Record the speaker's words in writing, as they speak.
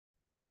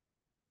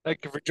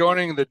Thank you for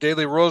joining the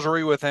Daily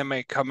Rosary with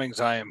M.A.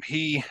 Cummings. I am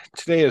he.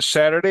 Today is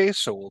Saturday,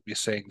 so we'll be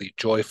saying the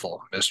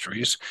joyful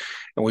mysteries.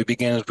 And we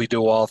begin as we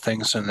do all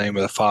things in the name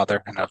of the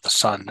Father, and of the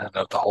Son, and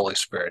of the Holy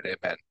Spirit.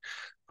 Amen.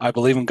 I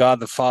believe in God,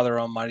 the Father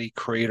Almighty,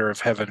 creator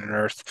of heaven and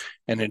earth,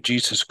 and in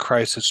Jesus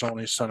Christ, his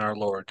only Son, our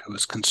Lord, who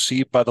was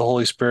conceived by the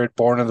Holy Spirit,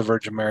 born of the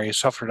Virgin Mary,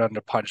 suffered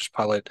under Pontius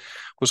Pilate,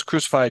 was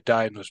crucified,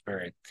 died, and was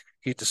buried.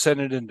 He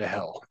descended into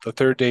hell. The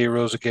third day he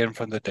rose again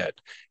from the dead.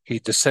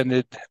 He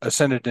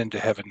ascended into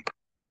heaven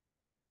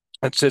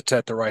and sits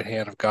at the right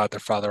hand of God the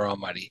Father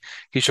Almighty.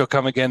 He shall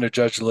come again to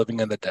judge the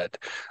living and the dead.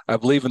 I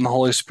believe in the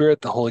Holy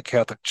Spirit, the Holy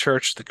Catholic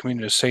Church, the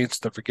communion of saints,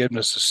 the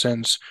forgiveness of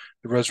sins,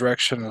 the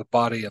resurrection of the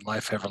body, and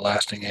life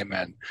everlasting.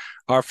 Amen.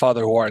 Our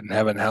Father who art in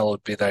heaven,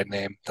 hallowed be thy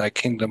name. Thy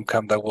kingdom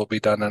come, thy will be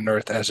done on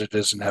earth as it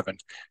is in heaven.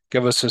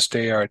 Give us this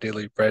day our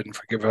daily bread, and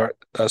forgive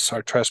us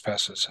our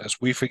trespasses,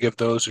 as we forgive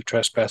those who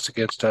trespass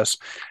against us.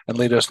 And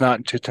lead us not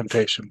into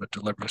temptation, but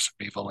deliver us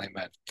from evil.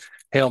 Amen.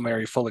 Hail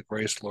Mary, full of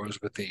grace, the Lord is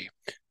with thee.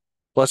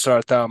 Blessed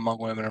art thou among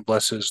women, and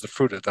blessed is the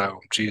fruit of thy womb,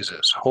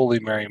 Jesus. Holy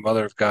Mary,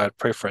 Mother of God,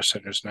 pray for us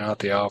sinners now at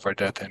the hour of our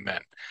death.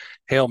 Amen.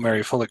 Hail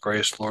Mary, full of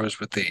grace, the Lord is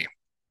with thee.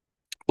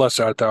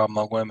 Blessed art thou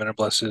among women, and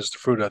blessed is the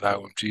fruit of thy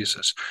womb,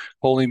 Jesus.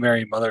 Holy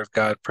Mary, Mother of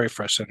God, pray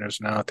for us sinners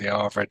now at the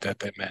hour of our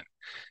death. Amen.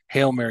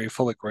 Hail Mary,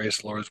 full of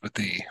grace, the Lord is with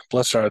thee.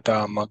 Blessed art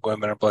thou among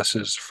women, and blessed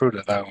is the fruit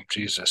of thy womb,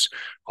 Jesus.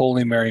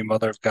 Holy Mary,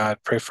 Mother of God,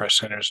 pray for us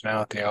sinners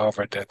now at the hour of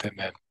our death.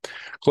 Amen.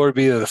 Glory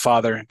be to the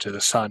Father, and to the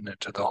Son, and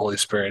to the Holy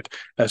Spirit,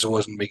 as it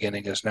was in the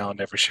beginning, is now,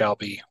 and ever shall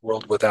be,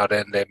 world without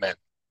end. Amen.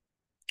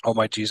 O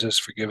my Jesus,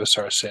 forgive us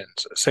our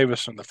sins. Save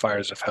us from the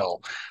fires of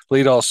hell.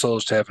 Lead all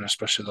souls to heaven,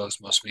 especially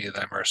those most in need of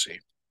thy mercy.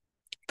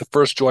 The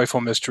first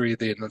joyful mystery,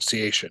 the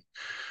Annunciation,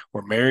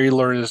 where Mary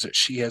learns that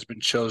she has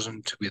been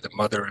chosen to be the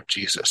mother of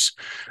Jesus.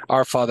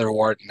 Our Father who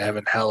art in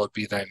heaven, hallowed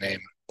be thy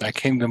name. Thy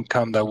kingdom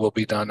come, thy will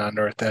be done on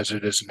earth as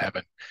it is in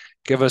heaven.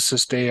 Give us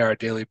this day our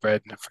daily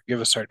bread, and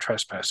forgive us our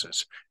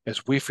trespasses,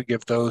 as we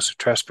forgive those who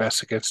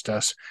trespass against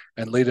us.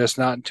 And lead us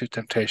not into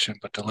temptation,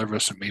 but deliver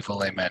us from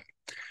evil. Amen.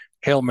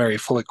 Hail Mary,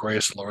 full of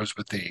grace, the Lord is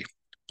with thee.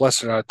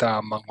 Blessed art thou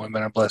among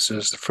women, and blessed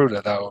is the fruit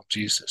of thy womb,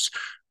 Jesus.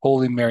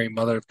 Holy Mary,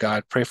 Mother of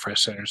God, pray for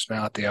us sinners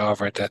now at the hour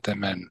of our death.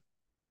 Amen.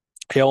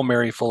 Hail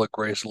Mary, full of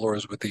grace, the Lord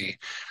is with thee.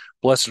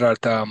 Blessed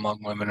art thou among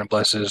women, and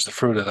blessed is the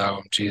fruit of thy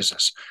womb,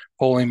 Jesus.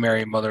 Holy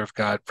Mary, Mother of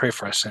God, pray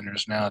for us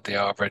sinners now at the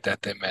hour of our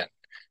death. Amen.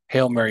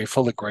 Hail Mary,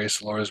 full of grace,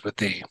 the Lord is with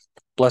thee.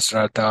 Blessed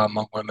art thou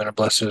among women, and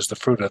blessed is the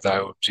fruit of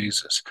thy womb,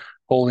 Jesus.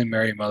 Holy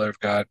Mary, Mother of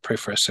God, pray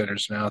for us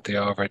sinners now at the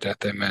hour of our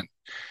death. Amen.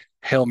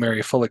 Hail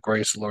Mary, full of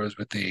grace, the Lord is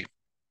with thee.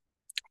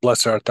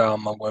 Blessed art thou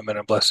among women,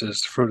 and blessed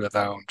is the fruit of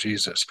thy womb,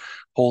 Jesus.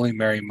 Holy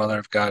Mary, Mother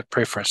of God,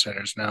 pray for us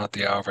sinners now at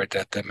the hour of our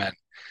death. Amen.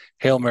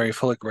 Hail Mary,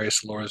 full of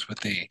grace, the Lord is with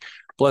thee.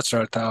 Blessed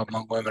art thou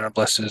among women, and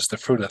blessed is the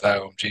fruit of thy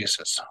womb,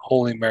 Jesus.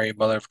 Holy Mary,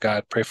 Mother of God,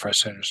 pray for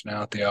us sinners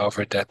now at the hour of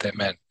our death.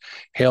 Amen.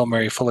 Hail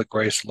Mary, full of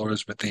grace, the Lord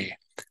is with thee.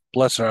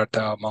 Blessed art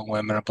thou among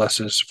women, and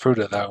blessed is the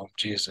fruit of thy womb,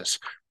 Jesus.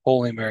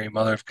 Holy Mary,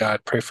 Mother of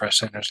God, pray for us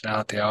sinners now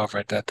at the hour of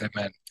our death.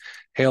 Amen.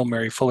 Hail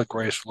Mary, full of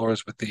grace, the Lord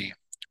is with thee.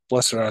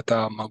 Blessed art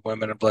thou among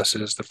women, and blessed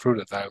is the fruit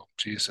of thy womb,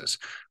 Jesus.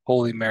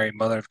 Holy Mary,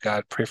 Mother of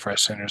God, pray for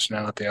us sinners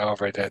now at the hour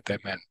of our death.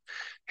 Amen.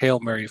 Hail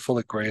Mary, full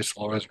of grace,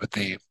 the Lord is with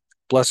thee.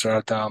 Blessed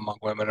art thou among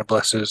women, and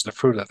blessed is the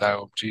fruit of thy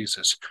womb,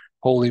 Jesus.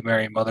 Holy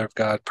Mary, Mother of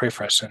God, pray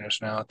for us sinners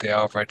now at the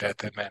hour of our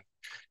death. Amen.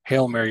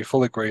 Hail Mary,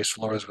 full of grace,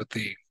 the Lord is with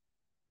thee.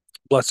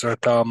 Blessed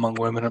art thou among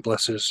women, and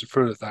blessed is the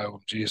fruit of thy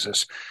womb,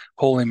 Jesus.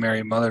 Holy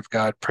Mary, Mother of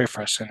God, pray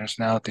for us sinners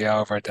now at the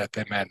hour of our death.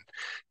 Amen.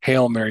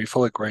 Hail Mary,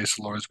 full of grace,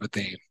 the Lord is with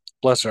thee.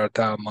 Blessed art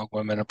thou among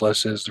women, and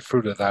blessed is the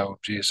fruit of thy womb,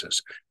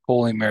 Jesus.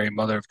 Holy Mary,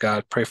 Mother of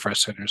God, pray for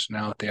us sinners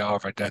now at the hour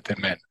of our death.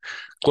 Amen.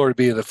 Glory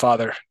be to the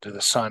Father, to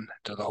the Son,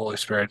 to the Holy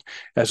Spirit,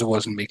 as it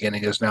was in the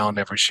beginning, is now, and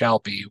ever shall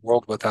be,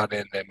 world without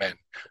end. Amen.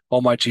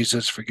 O my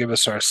Jesus, forgive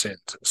us our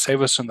sins,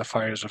 save us from the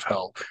fires of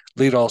hell,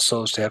 lead all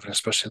souls to heaven,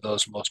 especially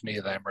those most in need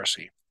of thy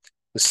mercy.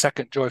 The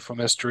second joyful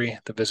mystery,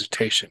 the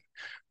Visitation.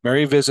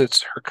 Mary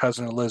visits her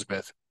cousin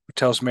Elizabeth, who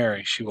tells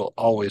Mary she will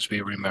always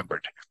be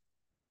remembered.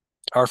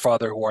 Our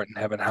Father who art in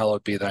heaven,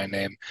 hallowed be thy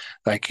name.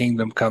 Thy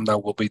kingdom come, thy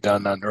will be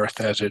done on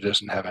earth as it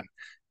is in heaven.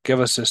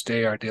 Give us this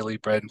day our daily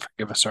bread, and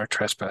forgive us our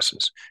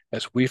trespasses,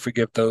 as we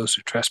forgive those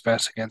who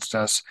trespass against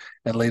us.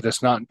 And lead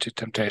us not into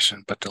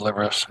temptation, but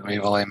deliver us from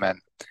evil. Amen.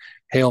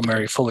 Hail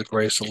Mary, full of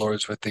grace, the Lord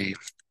is with thee.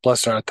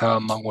 Blessed art thou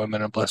among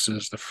women, and blessed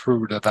is the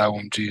fruit of thy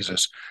womb,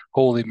 Jesus.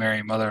 Holy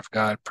Mary, Mother of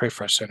God, pray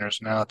for us sinners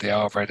now at the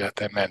hour of our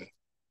death. Amen.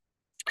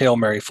 Hail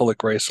Mary, full of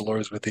grace, the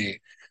Lord is with thee.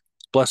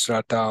 Blessed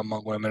art thou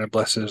among women, and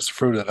blessed is the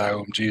fruit of thy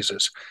womb,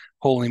 Jesus.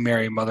 Holy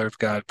Mary, Mother of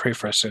God, pray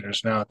for us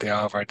sinners now at the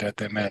hour of our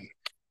death. Amen.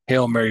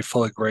 Hail Mary,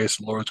 full of grace,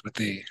 the Lord is with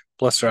thee.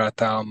 Blessed art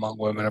thou among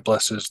women, and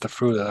blessed is the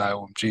fruit of thy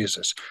womb,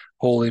 Jesus.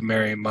 Holy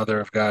Mary,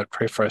 Mother of God,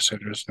 pray for us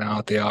sinners now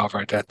at the hour of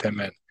our death.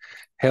 Amen.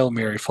 Hail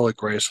Mary, full of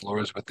grace, the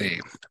Lord is with thee.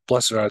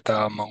 Blessed art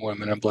thou among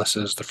women, and blessed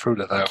is the fruit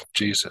of thy womb,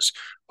 Jesus.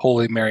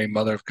 Holy Mary,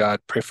 Mother of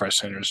God, pray for us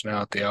sinners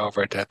now at the hour of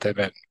our death.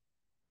 Amen.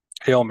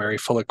 Hail Mary,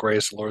 full of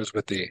grace, the Lord is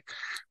with thee.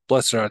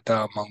 Blessed art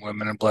thou among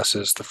women, and blessed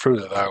is the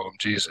fruit of thy womb,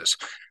 Jesus.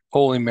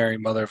 Holy Mary,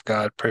 Mother of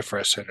God, pray for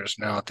us sinners,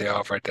 now at the hour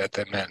of our death.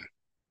 Amen.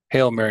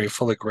 Hail Mary,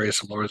 full of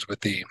grace, the Lord is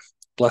with thee.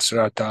 Blessed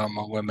art thou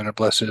among women, and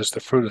blessed is the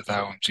fruit of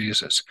thy womb,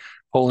 Jesus.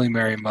 Holy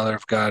Mary, Mother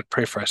of God,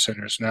 pray for us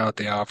sinners, now at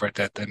the hour of our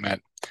death.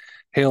 Amen.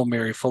 Hail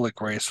Mary, full of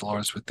grace, the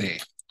Lord is with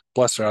thee.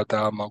 Blessed art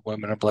thou among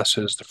women, and blessed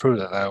is the fruit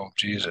of thy womb,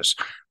 Jesus.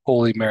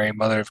 Holy Mary,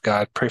 Mother of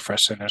God, pray for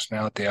us sinners,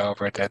 now at the hour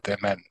of our death.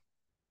 Amen.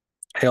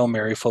 Hail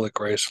Mary, full of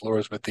grace, the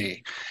Lord is with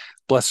thee.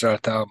 Blessed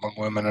art thou among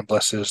women, and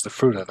blessed is the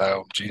fruit of thy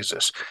womb,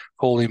 Jesus.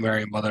 Holy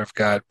Mary, Mother of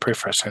God, pray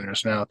for us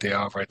sinners, now at the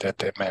hour of our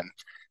death. Amen.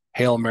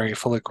 Hail Mary,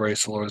 full of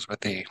grace, the Lord is with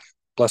thee.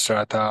 Blessed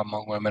art thou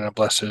among women, and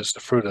blessed is the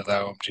fruit of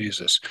thy womb,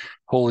 Jesus.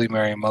 Holy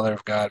Mary, Mother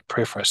of God,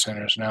 pray for us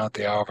sinners, now at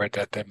the hour of our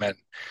death. Amen.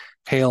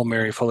 Hail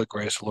Mary, full of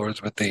grace, the Lord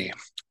is with thee.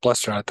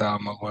 Blessed art thou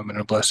among women,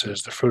 and blessed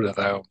is the fruit of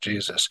thy womb,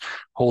 Jesus.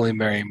 Holy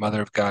Mary,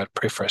 Mother of God,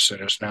 pray for us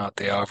sinners, now at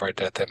the hour of our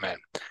death. Amen.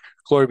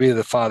 Glory be to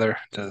the Father,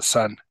 to the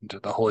Son, and to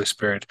the Holy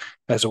Spirit,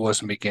 as it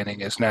was in the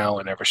beginning, is now,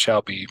 and ever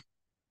shall be,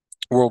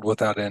 world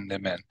without end.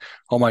 Amen.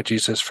 O my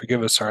Jesus,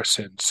 forgive us our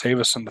sins, save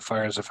us from the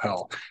fires of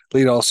hell,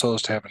 lead all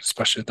souls to heaven,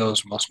 especially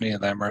those most need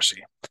thy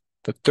mercy.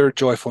 The third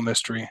joyful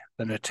mystery,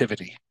 the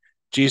Nativity.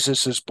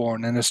 Jesus is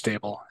born in a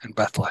stable in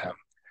Bethlehem.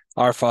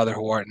 Our Father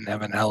who art in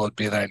heaven, hallowed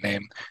be thy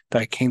name.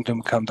 Thy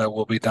kingdom come, thy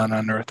will be done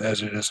on earth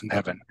as it is in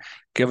heaven.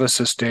 Give us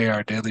this day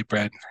our daily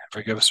bread, and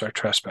forgive us our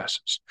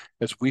trespasses,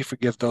 as we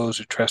forgive those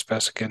who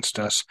trespass against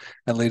us.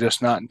 And lead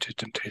us not into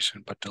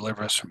temptation, but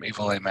deliver us from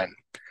evil. Amen.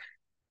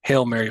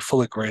 Hail Mary,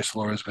 full of grace, the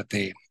Lord is with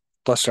thee.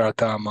 Blessed art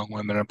thou among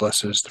women, and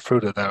blessed is the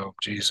fruit of thy womb,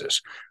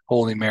 Jesus.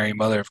 Holy Mary,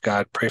 Mother of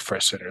God, pray for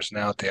us sinners,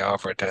 now at the hour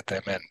of our death.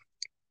 Amen.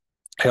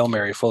 Hail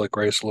Mary, full of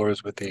grace, the Lord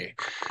is with thee.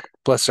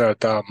 Blessed art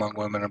thou among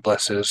women, and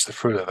blessed is the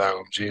fruit of thy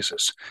womb,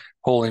 Jesus.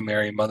 Holy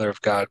Mary, Mother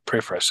of God, pray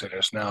for us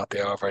sinners, now at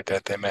the hour of our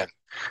death. Amen.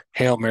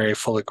 Hail Mary,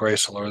 full of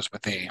grace, the Lord is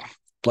with thee.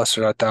 Blessed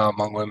art thou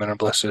among women, and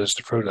blessed is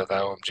the fruit of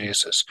thy womb,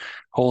 Jesus.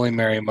 Holy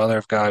Mary, Mother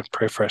of God,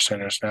 pray for us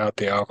sinners, now at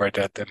the hour of our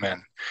death.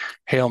 Amen.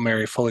 Hail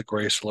Mary, full of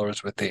grace, the Lord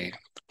is with thee.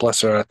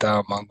 Blessed art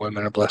thou among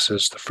women, and blessed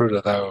is the fruit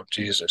of thy womb,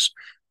 Jesus.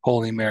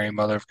 Holy Mary,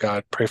 Mother of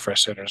God, pray for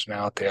us sinners,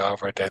 now at the hour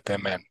of our death.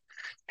 Amen.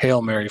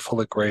 Hail Mary,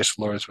 full of grace,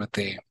 the Lord is with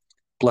thee.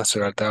 Blessed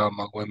art thou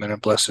among women,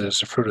 and blessed is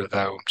the fruit of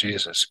thy womb,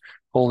 Jesus.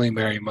 Holy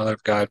Mary, Mother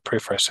of God, pray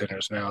for us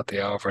sinners, now at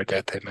the hour of our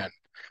death. Amen.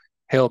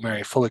 Hail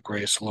Mary, full of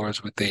grace, the Lord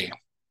is with thee.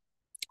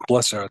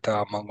 Blessed art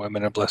thou among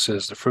women, and blessed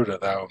is the fruit of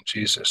thy womb,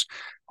 Jesus.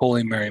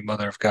 Holy Mary,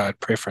 Mother of God,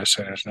 pray for us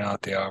sinners, now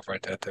at the hour of our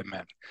death.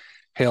 Amen.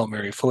 Hail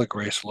Mary, full of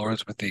grace, the Lord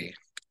is with thee.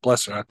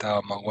 Blessed art thou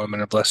among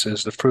women, and blessed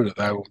is the fruit of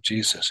thy womb,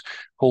 Jesus.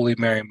 Holy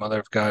Mary, Mother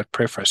of God,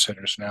 pray for us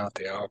sinners, now at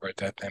the hour of our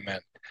death. Amen.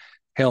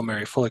 Hail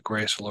Mary, full of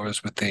grace, the Lord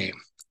is with thee.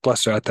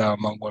 Blessed art thou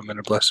among women,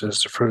 and blessed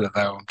is the fruit of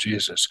thy womb,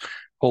 Jesus.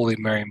 Holy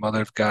Mary,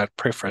 Mother of God,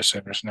 pray for us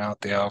sinners, now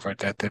at the hour of our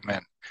death.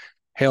 Amen.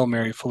 Hail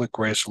Mary, full of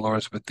grace, the Lord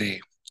is with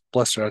thee.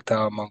 Blessed art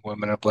thou among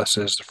women, and blessed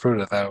is the fruit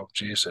of thy womb,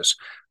 Jesus.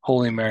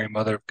 Holy Mary,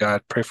 Mother of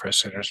God, pray for us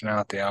sinners, now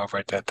at the hour of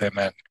our death.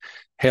 Amen.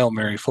 Hail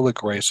Mary, full of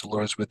grace, the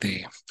Lord is with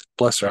thee.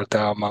 Blessed art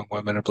thou among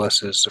women, and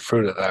blessed is the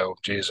fruit of thy womb,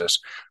 Jesus.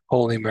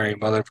 Holy Mary,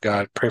 Mother of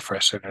God, pray for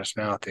us sinners,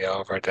 now at the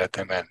hour of our death.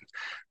 Amen.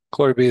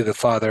 Glory be to the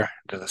Father,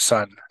 to the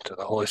Son, to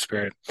the Holy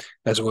Spirit,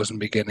 as it was in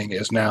the beginning,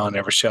 is now, and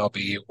ever shall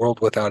be, world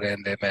without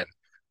end. Amen.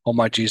 O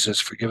my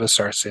Jesus, forgive us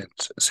our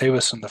sins, save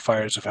us from the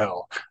fires of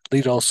hell,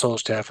 lead all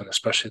souls to heaven,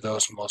 especially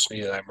those who most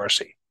need thy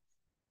mercy.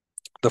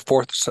 The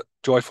fourth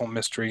joyful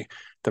mystery,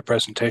 the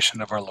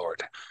presentation of our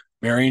Lord.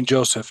 Mary and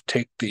Joseph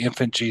take the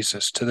infant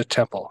Jesus to the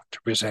temple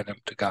to present him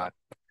to God.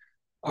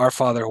 Our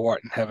Father who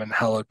art in heaven,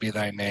 hallowed be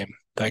thy name.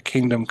 Thy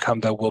kingdom come,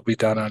 thy will be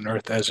done on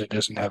earth as it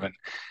is in heaven.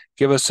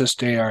 Give us this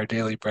day our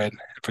daily bread,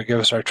 and forgive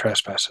us our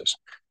trespasses,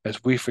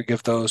 as we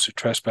forgive those who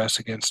trespass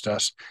against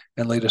us.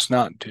 And lead us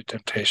not into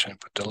temptation,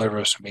 but deliver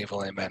us from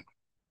evil. Amen.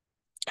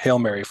 Hail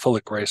Mary, full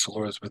of grace, the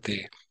Lord is with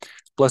thee.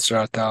 Blessed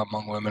art thou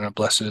among women, and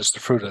blessed is the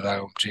fruit of thy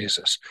womb,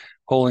 Jesus.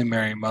 Holy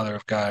Mary, Mother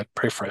of God,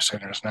 pray for us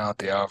sinners, now at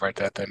the hour of our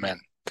death. Amen.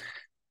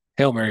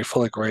 Hail Mary,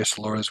 full of grace,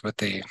 the Lord is with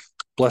thee.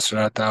 Blessed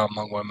art thou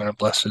among women, and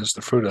blessed is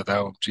the fruit of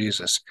thy womb,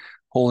 Jesus.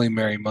 Holy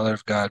Mary, Mother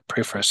of God,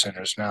 pray for us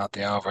sinners, now at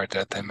the hour of our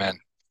death. Amen.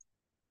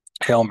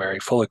 Hail Mary,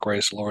 full of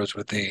grace, the Lord is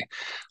with thee.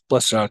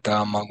 Blessed art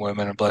thou among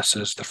women, and blessed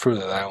is the fruit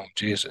of thy womb,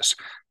 Jesus.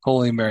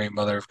 Holy Mary,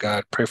 Mother of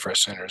God, pray for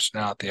us sinners,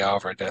 now at the hour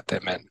of our death.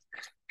 Amen.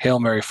 Hail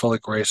Mary, full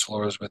of grace, the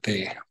Lord is with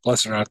thee.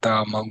 Blessed art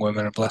thou among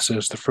women, and blessed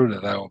is the fruit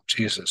of thy womb,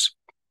 Jesus.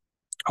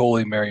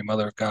 Holy Mary,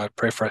 Mother of God,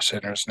 pray for us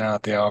sinners, now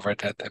at the hour of our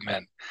death.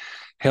 Amen.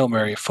 Hail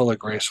Mary, full of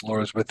grace, the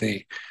Lord is with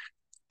thee.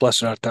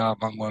 Blessed art thou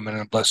among women,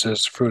 and blessed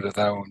is the fruit of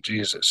thy womb,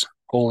 Jesus.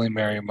 Holy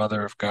Mary,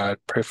 Mother of God,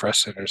 pray for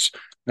us sinners,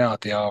 now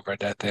at the hour of our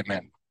death.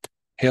 Amen.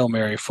 Hail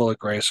Mary, full of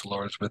grace, the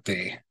Lord is with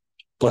thee.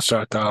 Blessed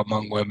art thou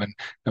among women,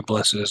 and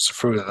blessed is the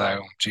fruit of thy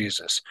womb,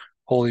 Jesus.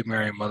 Holy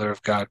Mary, Mother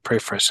of God, pray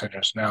for us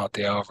sinners, now at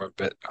the hour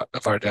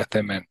of our death.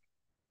 Amen.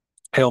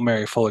 Hail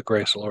Mary, full of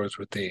grace, the Lord is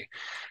with thee.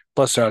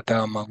 Blessed art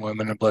thou among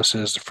women, and blessed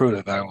is the fruit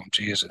of thy womb,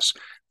 Jesus.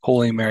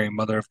 Holy Mary,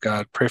 Mother of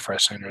God, pray for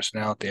us sinners,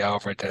 now at the hour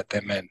of our death.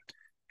 Amen.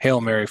 Hail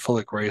Mary, full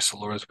of grace, the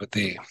Lord is with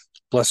thee.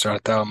 Blessed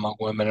art thou among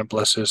women, and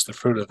blessed is the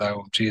fruit of thy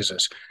womb,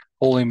 Jesus.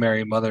 Holy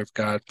Mary, Mother of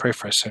God, pray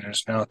for us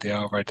sinners now at the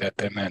hour of our death.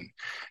 Amen.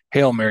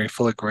 Hail Mary,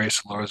 full of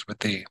grace, the Lord is with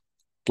thee.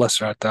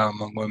 Blessed art thou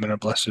among women, and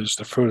blessed is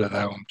the fruit of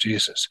thy womb,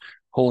 Jesus.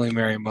 Holy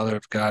Mary, Mother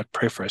of God,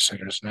 pray for us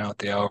sinners now at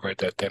the hour of our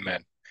death.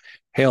 Amen.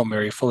 Hail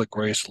Mary, full of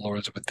grace, the Lord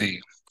is with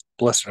thee.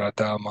 Blessed art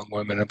thou among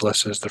women, and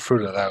blessed is the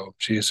fruit of thy womb,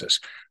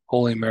 Jesus.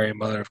 Holy Mary,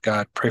 Mother of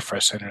God, pray for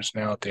us sinners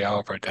now at the hour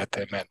of our death.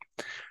 Amen.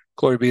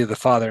 Glory be to the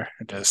Father,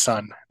 and to the Son,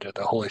 and to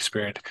the Holy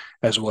Spirit,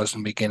 as it was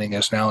in the beginning,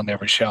 as now, and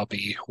ever shall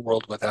be,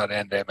 world without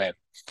end. Amen.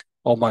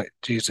 Almighty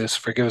Jesus,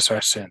 forgive us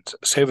our sins,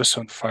 save us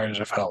from the fires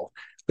of hell,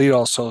 lead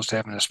all souls to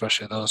heaven,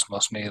 especially those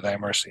most in need of thy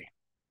mercy.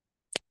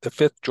 The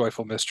fifth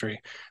joyful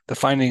mystery, the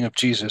finding of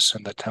Jesus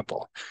in the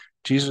temple.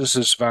 Jesus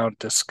is found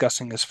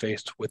discussing his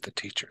faith with the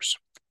teachers.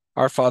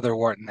 Our Father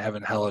who art in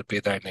heaven, hallowed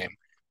be thy name.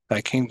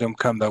 Thy kingdom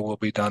come, thy will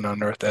be done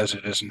on earth as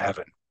it is in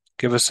heaven.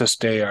 Give us this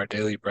day our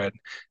daily bread,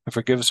 and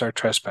forgive us our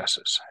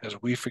trespasses,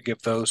 as we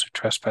forgive those who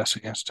trespass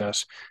against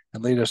us.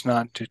 And lead us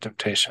not into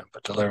temptation,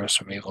 but deliver us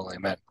from evil.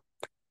 Amen.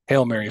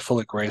 Hail Mary, full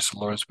of grace, the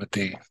Lord is with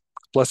thee.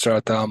 Blessed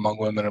art thou among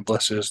women, and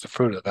blessed is the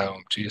fruit of thy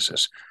womb,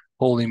 Jesus.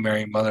 Holy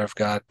Mary, Mother of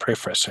God, pray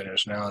for us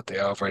sinners now at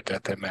the hour of our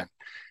death. Amen.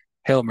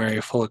 Hail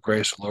Mary, full of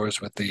grace, the Lord is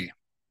with thee.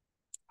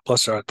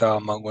 Blessed art thou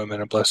among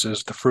women, and blessed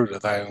is the fruit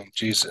of thy womb,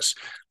 Jesus.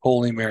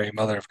 Holy Mary,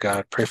 Mother of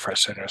God, pray for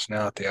us sinners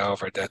now at the hour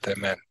of our death.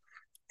 Amen.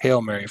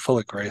 Hail Mary, full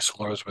of grace,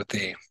 the Lord is with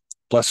thee.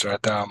 Blessed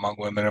art thou among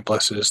women, and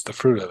blessed is the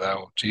fruit of thy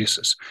womb,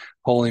 Jesus.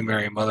 Holy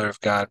Mary, Mother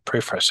of God, pray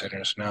for us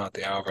sinners now at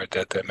the hour of our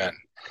death. Amen.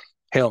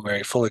 Hail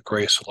Mary, full of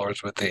grace, the Lord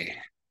is with thee.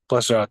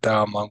 Blessed art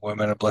thou among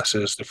women, and blessed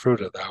is the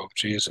fruit of thy womb,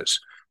 Jesus.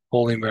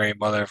 Holy Mary,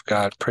 Mother of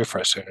God, pray for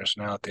us sinners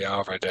now at the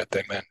hour of our death.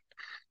 Amen.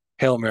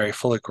 Hail Mary,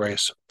 full of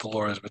grace, the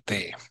Lord is with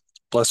thee.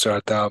 Blessed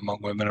art thou among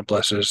women, and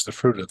blessed is the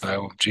fruit of thy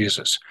womb,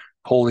 Jesus.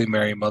 Holy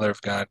Mary, Mother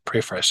of God,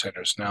 pray for us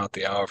sinners now at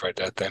the hour of our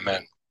death.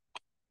 Amen.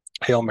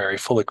 Hail Mary,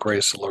 full of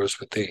grace, the Lord is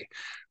with thee.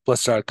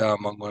 Blessed art thou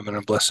among women,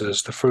 and blessed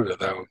is the fruit of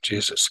thy womb,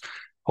 Jesus.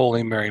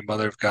 Holy Mary,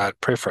 Mother of God,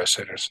 pray for us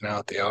sinners now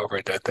at the hour of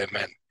our death.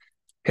 Amen.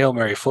 Hail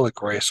Mary, full of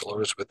grace, the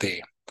Lord is with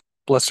thee.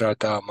 Blessed art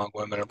thou among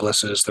women, and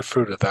blessed is the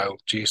fruit of thy womb,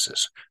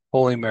 Jesus.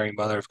 Holy Mary,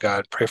 Mother of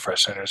God, pray for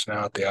us sinners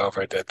now at the hour of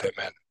our death.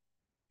 Amen.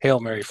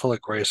 Hail Mary, full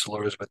of grace, the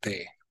Lord is with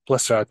thee.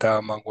 Blessed art thou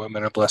among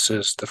women, and blessed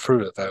is the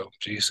fruit of thy womb,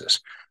 Jesus.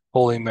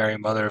 Holy Mary,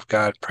 Mother of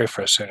God, pray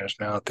for us sinners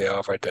now at the hour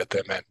of our death.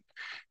 Amen.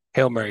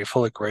 Hail Mary,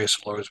 full of grace,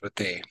 the Lord is with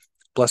thee.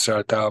 Blessed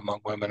art thou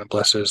among women, and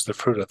blessed is the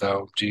fruit of thy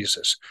womb,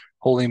 Jesus.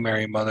 Holy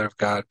Mary, Mother of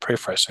God, pray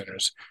for us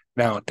sinners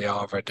now at the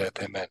hour of our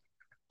death. Amen.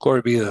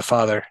 Glory be to the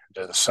Father, and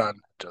to the Son,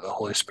 and to the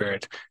Holy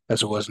Spirit,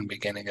 as it was in the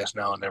beginning, as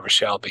now, and ever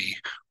shall be,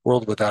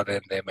 world without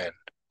end. Amen.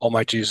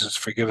 Almighty Jesus,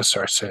 forgive us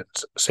our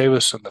sins, save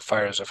us from the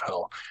fires of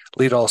hell,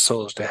 lead all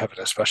souls to heaven,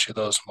 especially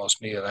those most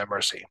in need of thy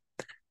mercy.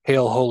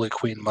 Hail, Holy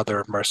Queen,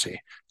 Mother of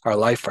Mercy, our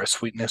life, our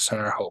sweetness,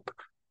 and our hope.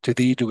 To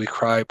thee do we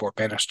cry, poor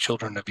banished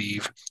children of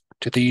Eve.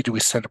 To thee do we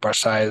send up our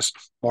sighs,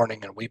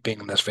 mourning and weeping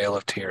in this vale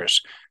of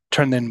tears.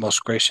 Turn then,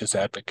 most gracious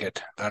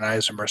Advocate, thine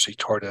eyes of mercy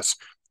toward us,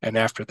 and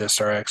after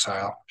this our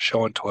exile,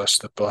 show unto us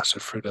the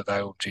blessed fruit of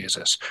thy womb,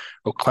 Jesus.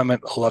 O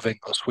clement, O loving,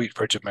 O sweet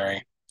Virgin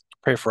Mary,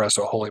 pray for us,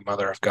 O Holy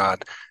Mother of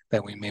God,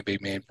 that we may be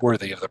made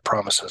worthy of the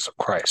promises of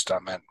Christ.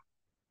 Amen.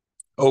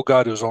 O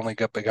God, whose only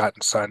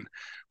begotten Son,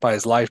 by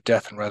his life,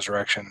 death, and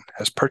resurrection,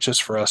 has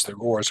purchased for us the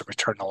rewards of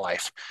eternal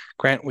life,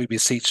 grant, we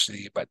beseech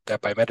thee,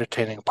 that by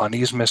meditating upon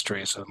these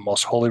mysteries of the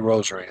most holy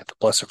Rosary of the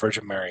Blessed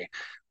Virgin Mary,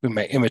 we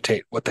may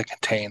imitate what they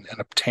contain and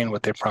obtain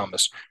what they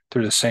promise,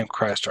 through the same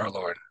Christ our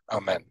Lord.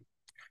 Amen.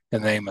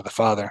 In the name of the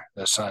Father,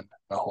 the Son, and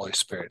the Holy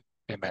Spirit.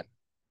 Amen.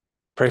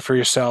 Pray for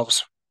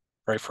yourselves,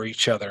 pray for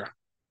each other,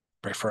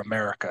 pray for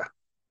America,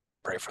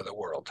 pray for the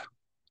world.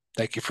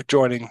 Thank you for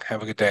joining.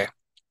 Have a good day.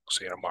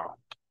 See you tomorrow.